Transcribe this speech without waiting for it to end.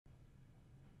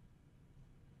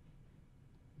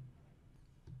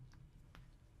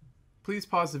Please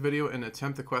pause the video and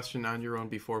attempt the question on your own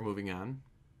before moving on.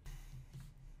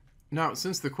 Now,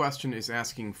 since the question is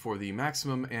asking for the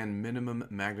maximum and minimum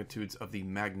magnitudes of the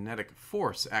magnetic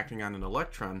force acting on an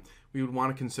electron, we would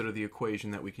want to consider the equation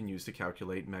that we can use to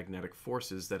calculate magnetic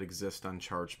forces that exist on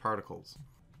charged particles.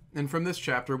 And from this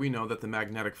chapter, we know that the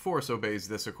magnetic force obeys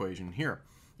this equation here,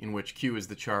 in which Q is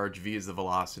the charge, V is the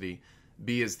velocity,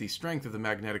 B is the strength of the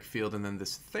magnetic field, and then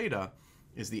this theta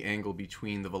is the angle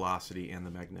between the velocity and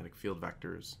the magnetic field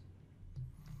vectors.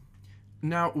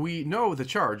 Now, we know the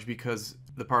charge because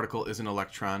the particle is an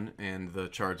electron, and the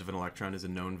charge of an electron is a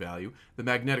known value. The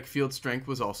magnetic field strength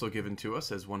was also given to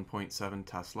us as 1.7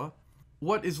 Tesla.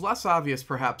 What is less obvious,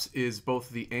 perhaps, is both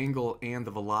the angle and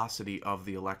the velocity of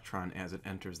the electron as it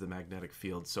enters the magnetic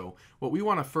field. So what we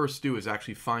want to first do is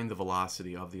actually find the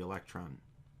velocity of the electron.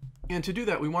 And to do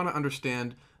that, we want to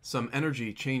understand some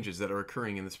energy changes that are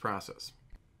occurring in this process.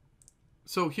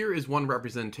 So here is one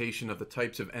representation of the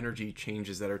types of energy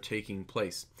changes that are taking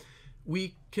place.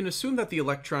 We can assume that the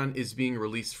electron is being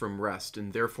released from rest,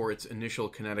 and therefore its initial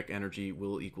kinetic energy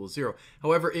will equal 0.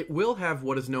 However, it will have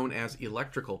what is known as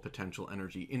electrical potential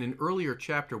energy. In an earlier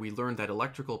chapter, we learned that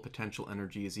electrical potential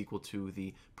energy is equal to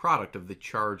the product of the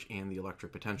charge and the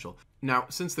electric potential. Now,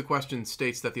 since the question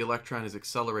states that the electron is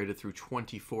accelerated through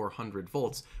 2400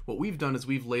 volts, what we've done is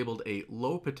we've labeled a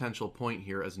low potential point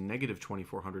here as negative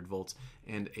 2400 volts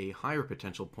and a higher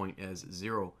potential point as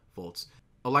 0 volts.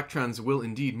 Electrons will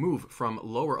indeed move from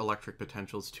lower electric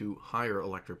potentials to higher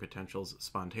electric potentials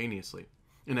spontaneously.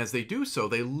 And as they do so,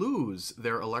 they lose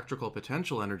their electrical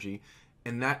potential energy,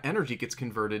 and that energy gets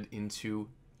converted into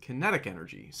kinetic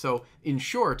energy. So, in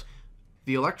short,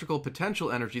 the electrical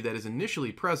potential energy that is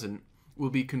initially present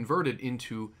will be converted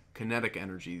into kinetic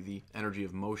energy, the energy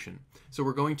of motion. So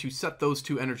we're going to set those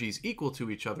two energies equal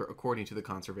to each other according to the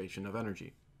conservation of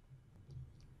energy.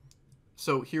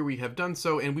 So here we have done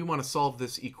so, and we want to solve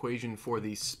this equation for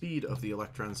the speed of the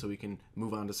electron so we can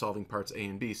move on to solving parts A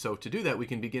and B. So to do that, we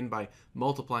can begin by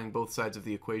multiplying both sides of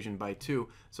the equation by 2.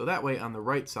 So that way, on the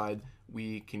right side,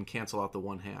 we can cancel out the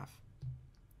 1/2.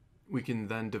 We can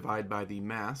then divide by the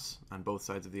mass on both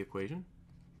sides of the equation.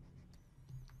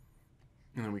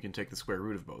 And then we can take the square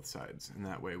root of both sides. And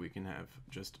that way we can have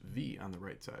just V on the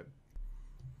right side.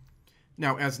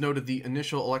 Now, as noted, the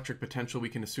initial electric potential we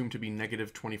can assume to be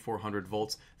negative 2400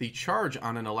 volts. The charge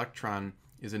on an electron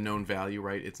is a known value,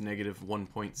 right? It's negative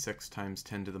 1.6 times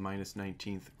 10 to the minus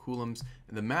 19th coulombs.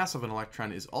 And the mass of an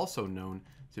electron is also known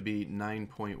to be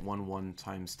 9.11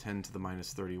 times 10 to the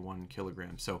minus 31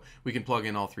 kilograms. So we can plug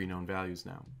in all three known values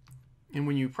now. And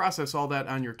when you process all that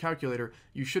on your calculator,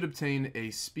 you should obtain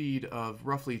a speed of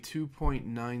roughly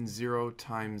 2.90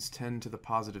 times 10 to the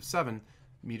positive 7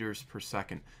 meters per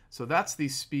second. So that's the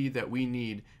speed that we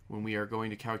need when we are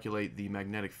going to calculate the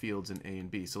magnetic fields in A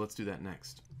and B. So let's do that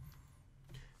next.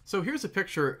 So here's a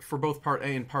picture for both part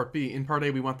A and part B. In part A,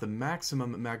 we want the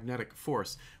maximum magnetic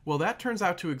force. Well, that turns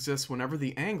out to exist whenever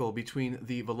the angle between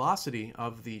the velocity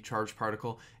of the charged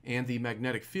particle and the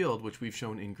magnetic field, which we've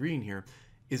shown in green here,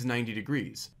 is 90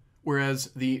 degrees.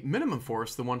 Whereas the minimum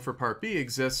force, the one for part B,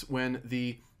 exists when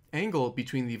the angle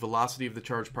between the velocity of the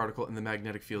charged particle and the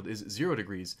magnetic field is 0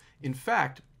 degrees. In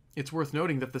fact, it's worth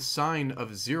noting that the sine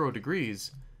of 0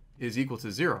 degrees is equal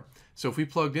to 0. So if we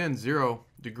plugged in 0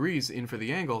 degrees in for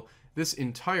the angle, this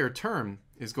entire term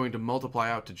is going to multiply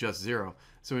out to just 0.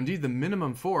 So indeed, the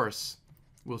minimum force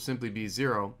will simply be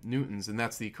 0 newtons, and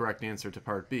that's the correct answer to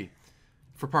part B.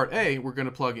 For part A, we're going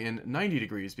to plug in 90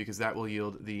 degrees because that will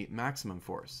yield the maximum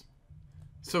force.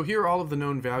 So here all of the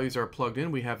known values are plugged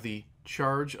in. We have the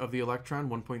charge of the electron,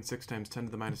 1.6 times 10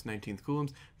 to the minus 19th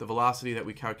coulombs. The velocity that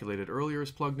we calculated earlier is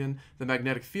plugged in. The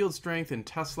magnetic field strength in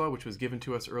Tesla, which was given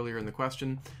to us earlier in the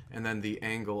question. And then the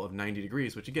angle of 90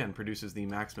 degrees, which again produces the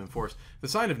maximum force. The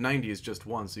sine of 90 is just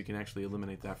 1, so you can actually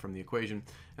eliminate that from the equation.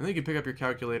 And then you can pick up your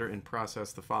calculator and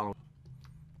process the following.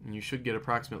 And you should get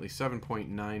approximately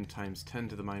 7.9 times 10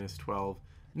 to the minus 12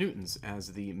 newtons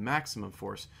as the maximum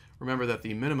force. Remember that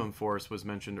the minimum force was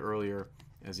mentioned earlier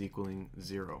as equaling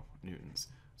 0 newtons.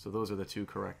 So those are the two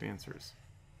correct answers.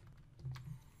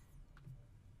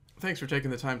 Thanks for taking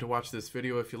the time to watch this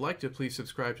video. If you liked it, please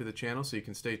subscribe to the channel so you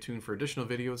can stay tuned for additional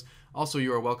videos. Also,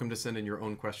 you are welcome to send in your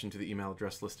own question to the email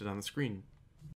address listed on the screen.